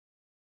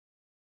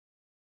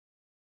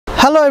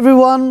Hello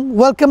everyone,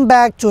 welcome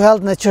back to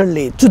Health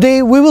Naturally.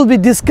 Today we will be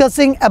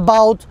discussing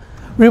about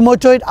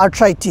rheumatoid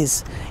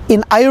arthritis.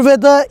 In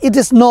Ayurveda, it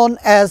is known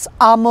as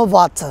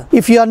Amavata.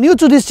 If you are new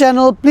to this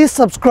channel, please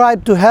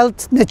subscribe to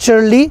Health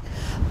Naturally,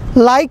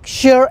 like,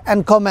 share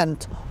and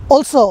comment.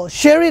 Also,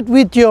 share it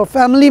with your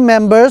family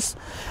members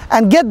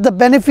and get the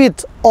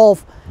benefit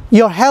of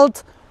your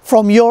health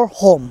from your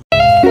home.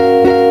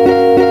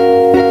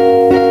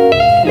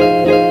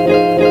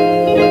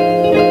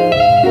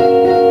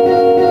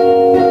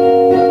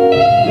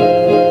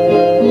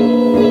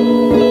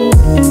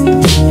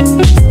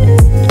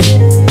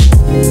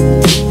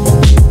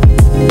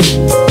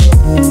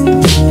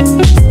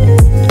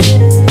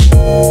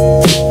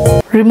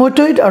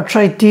 Rheumatoid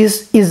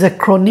arthritis is a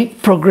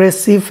chronic,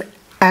 progressive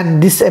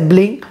and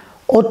disabling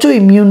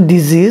autoimmune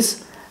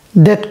disease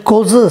that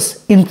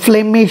causes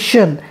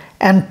inflammation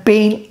and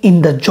pain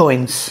in the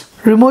joints.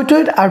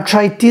 Rheumatoid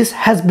arthritis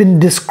has been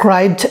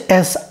described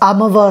as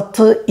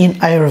Amavata in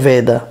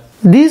Ayurveda.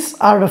 These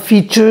are the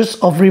features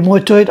of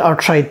rheumatoid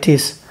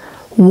arthritis: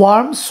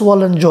 warm,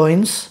 swollen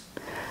joints,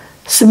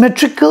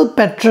 symmetrical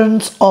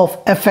patterns of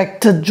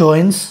affected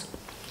joints,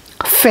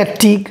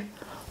 fatigue,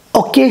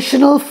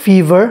 occasional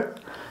fever,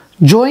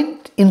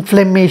 joint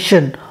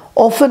inflammation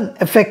often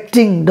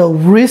affecting the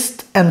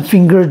wrist and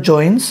finger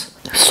joints,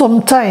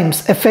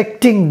 sometimes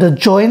affecting the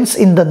joints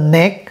in the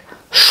neck,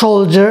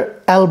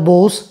 shoulder,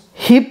 elbows,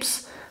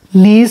 hips,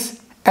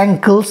 knees,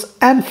 ankles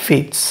and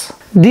feet.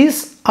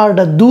 These are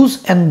the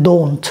do's and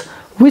don'ts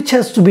which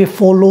has to be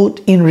followed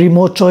in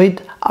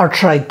rheumatoid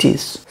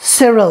arthritis.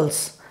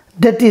 Cereals,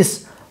 that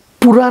is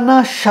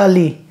Purana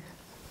Shali,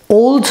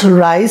 old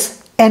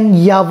rice and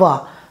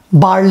Yava,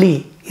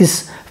 barley,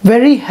 is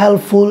very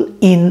helpful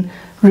in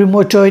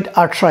rheumatoid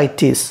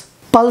arthritis.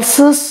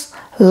 Pulses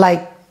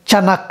like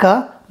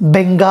Chanaka,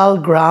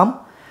 Bengalgram,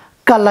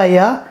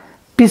 Kalaya,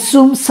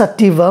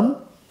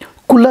 Pisumsativum,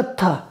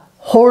 Kulattha,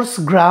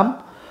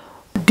 horsegram,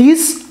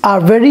 these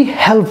are very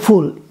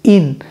helpful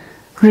in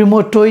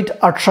rheumatoid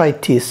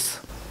arthritis.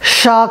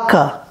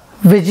 Shaka,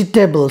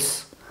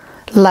 vegetables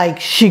like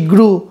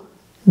Shigru,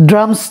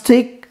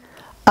 drumstick,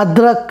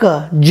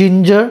 Ardraka,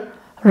 ginger,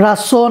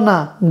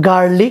 Rasona,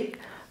 garlic,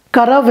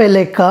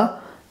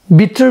 Karavellaka,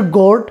 bitter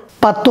gourd,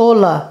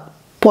 Patola,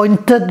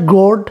 pointed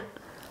gourd,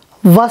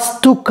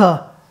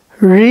 Vastuka,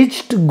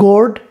 ridged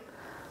gourd,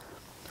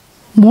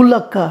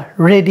 Mulaka,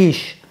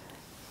 radish,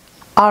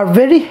 are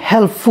very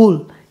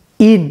helpful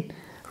in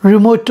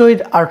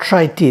rheumatoid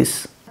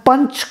arthritis.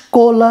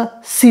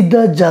 Panchkola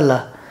Siddha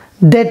Jala,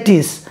 that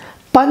is,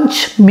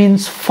 panch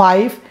means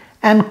 5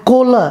 and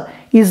kola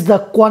is the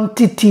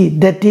quantity,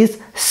 that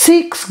is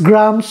 6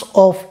 grams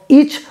of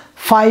each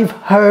 5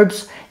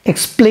 herbs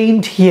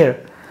explained here.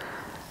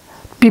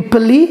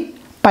 Pipali,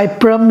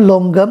 Piperum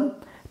longum,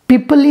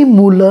 Pipali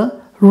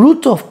mula,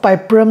 root of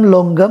Piperum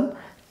longum,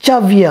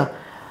 Chavya,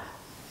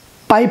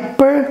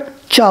 Piper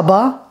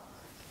chaba,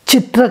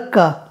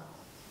 Chitraka,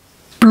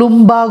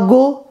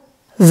 Plumbago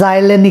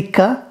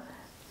xylenica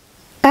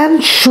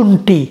and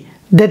Shunti,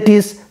 that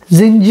is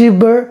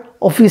ginger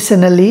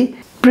officinally.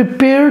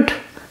 Prepared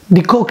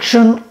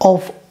decoction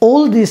of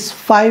all these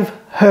 5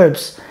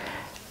 herbs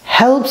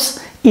helps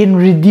in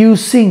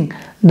reducing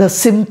the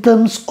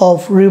symptoms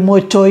of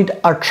rheumatoid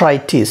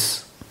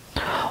arthritis.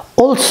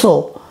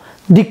 Also,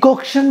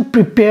 decoction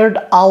prepared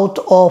out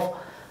of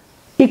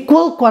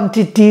equal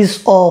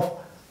quantities of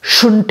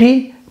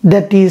shunti,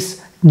 that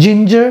is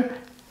ginger,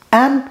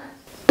 and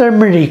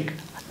turmeric,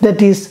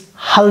 that is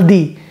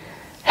haldi,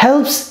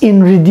 helps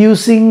in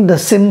reducing the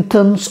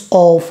symptoms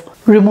of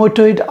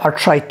rheumatoid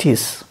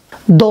arthritis.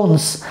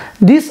 Don'ts.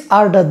 These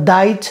are the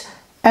diet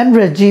and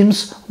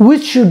regimes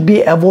which should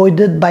be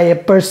avoided by a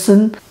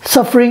person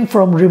suffering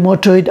from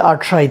rheumatoid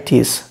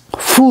arthritis.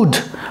 Food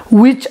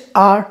which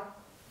are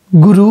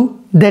guru,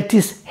 that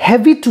is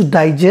heavy to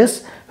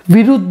digest,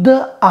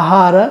 viruddha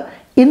ahara,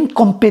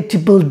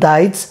 incompatible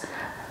diets,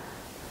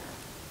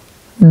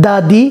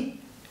 dadi,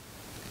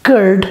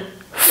 curd,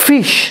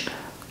 fish,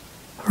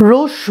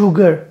 raw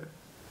sugar,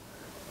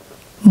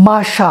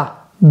 masha,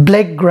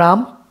 black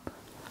gram,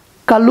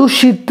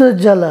 kalushita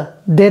jala,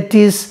 that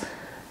is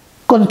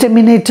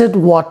contaminated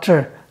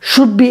water,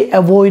 should be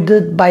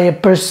avoided by a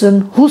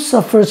person who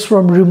suffers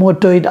from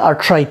rheumatoid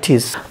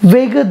arthritis.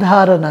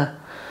 Vegadharana,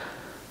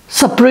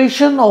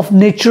 suppression of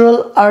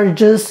natural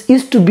urges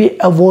is to be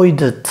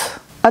avoided.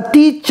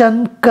 Ati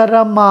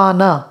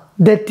chankaramana,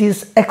 that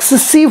is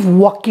excessive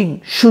walking,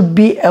 should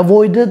be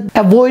avoided.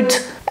 Avoid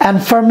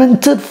and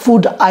fermented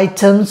food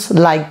items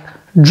like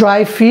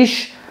dry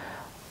fish,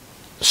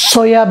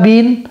 soya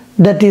bean,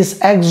 that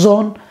is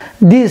axon.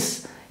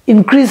 This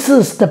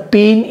increases the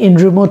pain in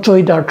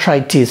rheumatoid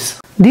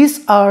arthritis.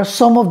 These are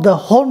some of the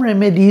home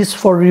remedies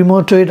for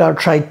rheumatoid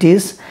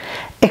arthritis.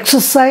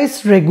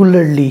 Exercise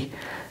regularly.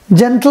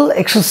 Gentle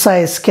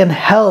exercise can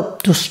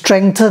help to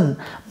strengthen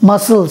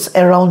muscles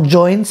around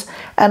joints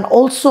and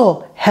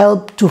also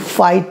help to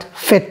fight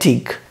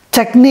fatigue.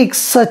 Techniques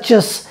such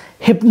as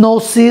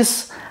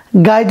hypnosis,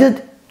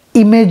 guided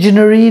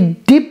imaginary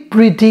deep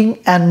breathing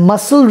and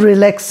muscle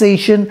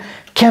relaxation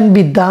can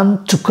be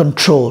done to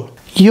control?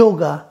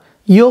 Yoga.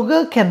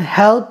 Yoga can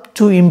help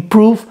to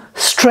improve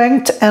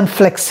strength and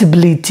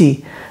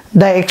flexibility.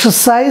 The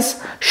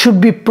exercise should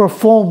be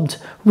performed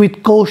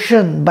with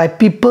caution by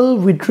people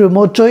with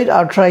rheumatoid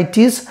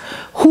arthritis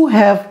who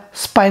have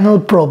spinal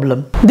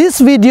problem. This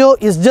video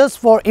is just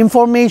for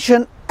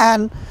information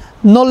and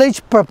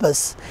knowledge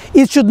purpose.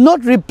 It should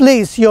not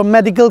replace your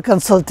medical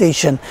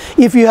consultation.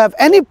 If you have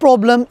any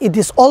problem, it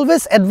is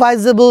always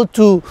advisable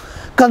to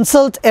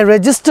consult a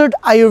registered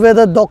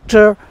Ayurveda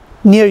doctor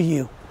near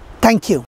you. Thank you.